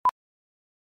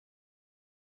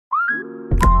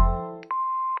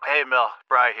Hey, Mel.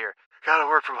 Bri here. Gotta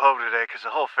work from home today because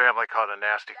the whole family caught a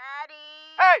nasty... Daddy!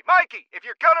 Hey, Mikey! If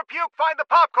you're gonna puke, find the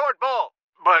popcorn bowl!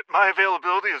 But my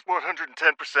availability is 110%.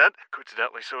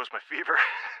 Coincidentally, so is my fever.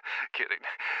 Kidding.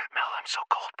 Mel, I'm so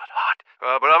cold but hot.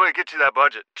 But I'm gonna get you that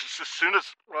budget just as soon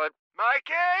as...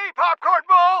 Mikey! Popcorn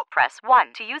bowl! Press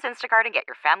 1 to use Instacart and get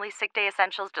your family's sick day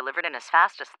essentials delivered in as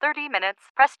fast as 30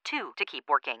 minutes. Press 2 to keep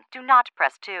working. Do not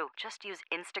press 2. Just use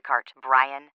Instacart,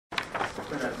 Brian.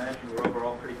 Clint, I imagine we're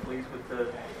overall pretty pleased with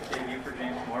the debut for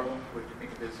James Marvel. What did you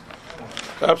think of his?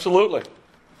 Absolutely.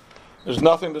 There's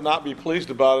nothing to not be pleased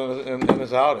about in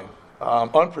his outing.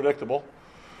 Unpredictable.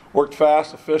 Worked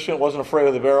fast, efficient, wasn't afraid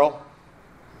of the barrel.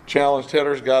 Challenged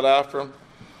hitters, got after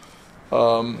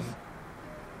him.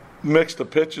 Mixed the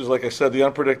pitches, like I said, the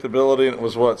unpredictability, and it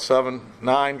was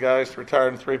 9 guys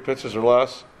retired in 3 pitches or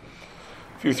less.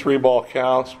 A few 3-ball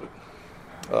counts,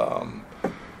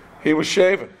 but he was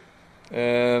shaving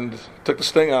and took the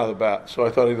sting out of the bat. So I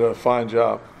thought he did a fine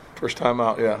job. First time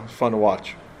out, yeah, it was fun to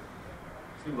watch.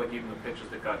 Seemed like even the pitches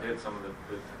that got hit, some of there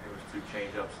was 2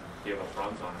 change-ups and gave up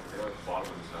runs on it. They were at the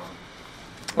bottom of the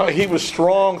zone. Well, he was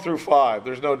strong through 5,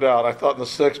 there's no doubt. I thought in the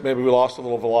 6th maybe we lost a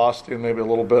little velocity and maybe a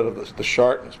little bit of the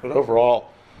sharpness, but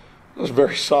overall it was a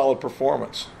very solid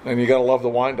performance. And you got to love the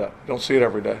windup. You don't see it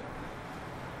every day.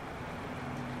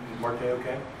 Is Marte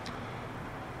okay?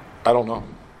 I don't know.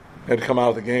 He had to come out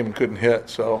of the game and couldn't hit,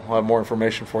 so I'll have more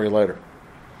information for you later.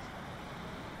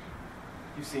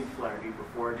 You've seen Flaherty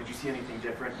before. Did you see anything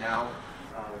different now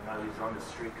that he's on this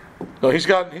streak? No, he's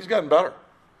gotten better.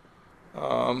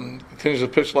 Continues to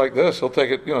pitch like this, he'll take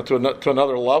it, to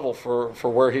another level for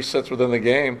where he sits within the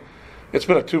game. It's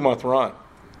been a 2-month run,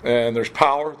 and there's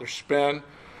power, there's spin,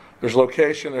 there's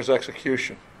location, there's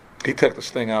execution. He took this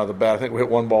thing out of the bat. I think we hit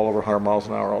 1 ball over 100 miles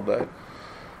an hour all day.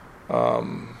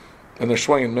 And there's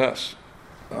swing and miss.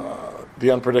 The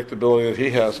unpredictability that he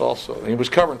has also. And he was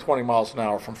covering 20 miles an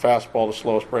hour from fastball to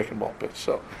slowest breaking ball pitch.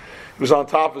 So he was on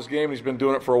top of his game. He's been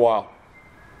doing it for a while.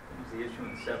 Was the issue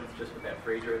in the 7th just with that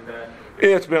Frazier at bat?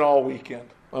 It's been all weekend.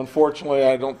 Unfortunately,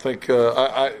 I don't think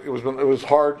it was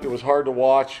hard. It was hard to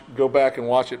watch. Go back and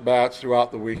watch at bats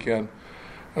throughout the weekend.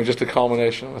 It was just a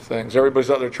culmination of things. Everybody's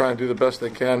out there trying to do the best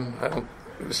they can. I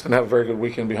just didn't have a very good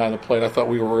weekend behind the plate. I thought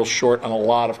we were real short on a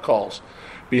lot of calls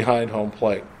behind home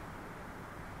plate.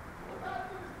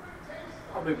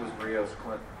 How big was Rios,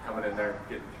 Clint, coming in there,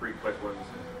 getting 3 quick ones,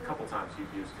 and a couple times you've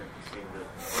used him? He seemed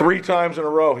to... 3 times in a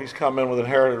row he's come in with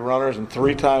inherited runners, and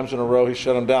 3 times in a row he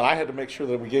shut them down. I had to make sure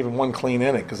that we gave him 1 clean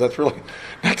inning, because that's really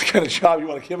not the kind of job you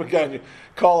want to give a guy. And you're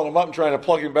calling him up and trying to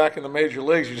plug him back in the major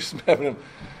leagues. You're just having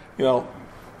him,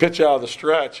 pitch out of the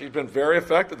stretch. He's been very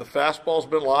effective. The fastball's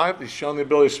been live. He's shown the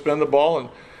ability to spin the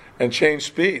ball and change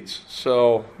speeds.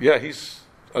 So, yeah, he's,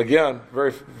 again,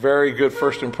 very, very good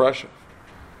first impression.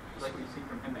 Like we've seen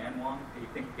from him and Wong, do you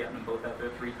think you've gotten them both out there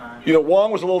 3 times?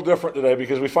 Wong was a little different today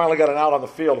because we finally got an out on the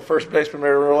field. The first baseman made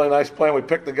a really nice play, and we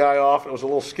picked the guy off. It was a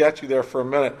little sketchy there for a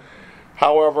minute.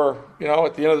 However,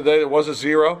 at the end of the day, there was a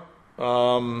 0.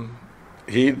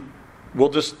 We'll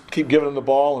just keep giving him the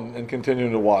ball and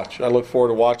continuing to watch. I look forward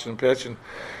to watching him pitch and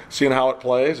seeing how it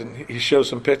plays, and he shows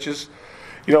some pitches.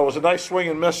 It was a nice swing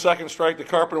and miss second strike to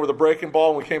Carpenter with a breaking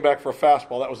ball, and we came back for a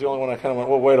fastball. That was the only one I kind of went,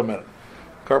 well, wait a minute.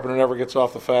 Carpenter never gets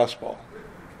off the fastball.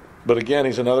 But again,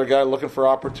 he's another guy looking for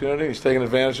opportunity. He's taking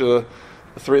advantage of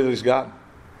the 3 that he's gotten.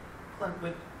 Clint,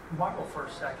 with Marvel for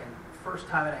a second, first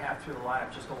time and a half through the lineup,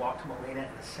 just a walk to Molina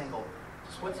and a single.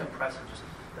 Just what's impressive, just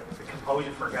the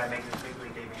composure for a guy making his big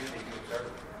league debut that you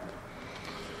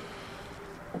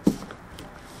observed.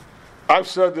 I've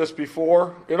said this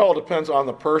before. It all depends on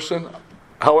the person.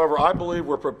 However, I believe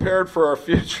we're prepared for our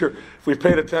future if we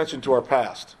paid attention to our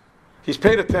past. He's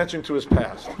paid attention to his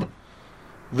past.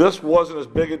 This wasn't as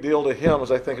big a deal to him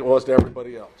as I think it was to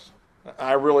everybody else.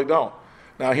 I really don't.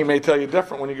 Now, he may tell you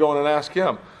different when you go in and ask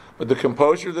him. But the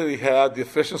composure that he had, the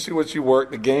efficiency which he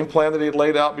worked, the game plan that he had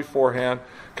laid out beforehand,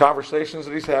 conversations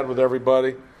that he's had with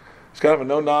everybody. He's kind of a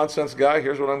no-nonsense guy.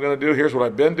 Here's what I'm going to do. Here's what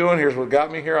I've been doing. Here's what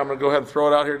got me here. I'm going to go ahead and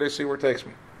throw it out here today, see where it takes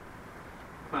me.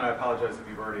 I apologize if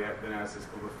you've already been asked this,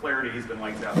 but with Flaherty, he's been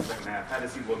lights out in the second half. How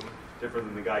does he look different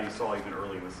than the guy you saw even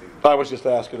early in the season? I was just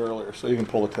asked it earlier, so you can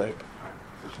pull the tape.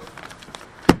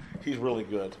 He's really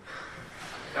good.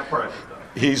 That part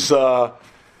I just done.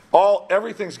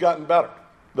 Everything's gotten better.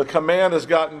 The command has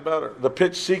gotten better. The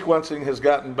pitch sequencing has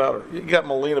gotten better. You got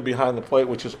Molina behind the plate,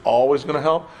 which is always going to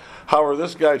help. However,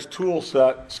 this guy's skill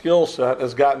set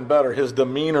has gotten better. His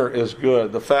demeanor is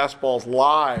good. The fastball's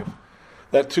live.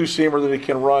 That 2-seamer that he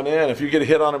can run in. If you get a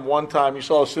hit on him one time, you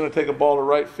saw Osuna take a ball to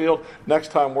right field. Next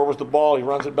time, where was the ball? He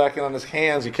runs it back in on his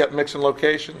hands. He kept mixing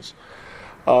locations.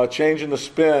 changing the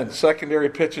spin, secondary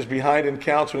pitches behind in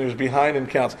counts when he was behind in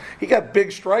counts. He got big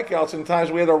strikeouts in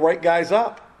times we had to write guys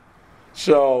up.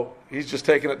 So he's just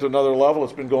taking it to another level.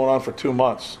 It's been going on for 2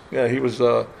 months. Yeah, he was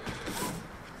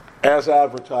as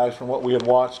advertised from what we had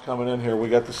watched coming in here. We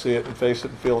got to see it and face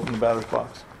it and feel it in the batter's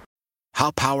box.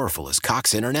 How powerful is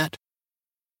Cox Internet?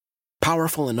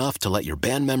 Powerful enough to let your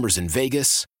band members in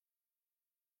Vegas,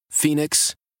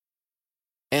 Phoenix,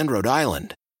 and Rhode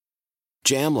Island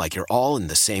jam like you're all in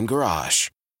the same garage.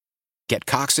 Get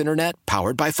Cox Internet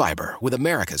powered by fiber with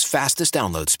America's fastest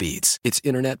download speeds. It's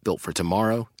internet built for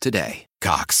tomorrow, today.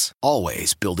 Cox,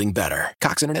 always building better.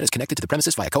 Cox Internet is connected to the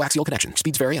premises via coaxial connection.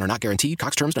 Speeds vary and are not guaranteed.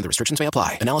 Cox terms and other restrictions may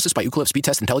apply. Analysis by Ookla Speed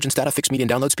Test Intelligence Data. Fixed median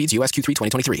download speeds. US Q3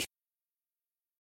 2023.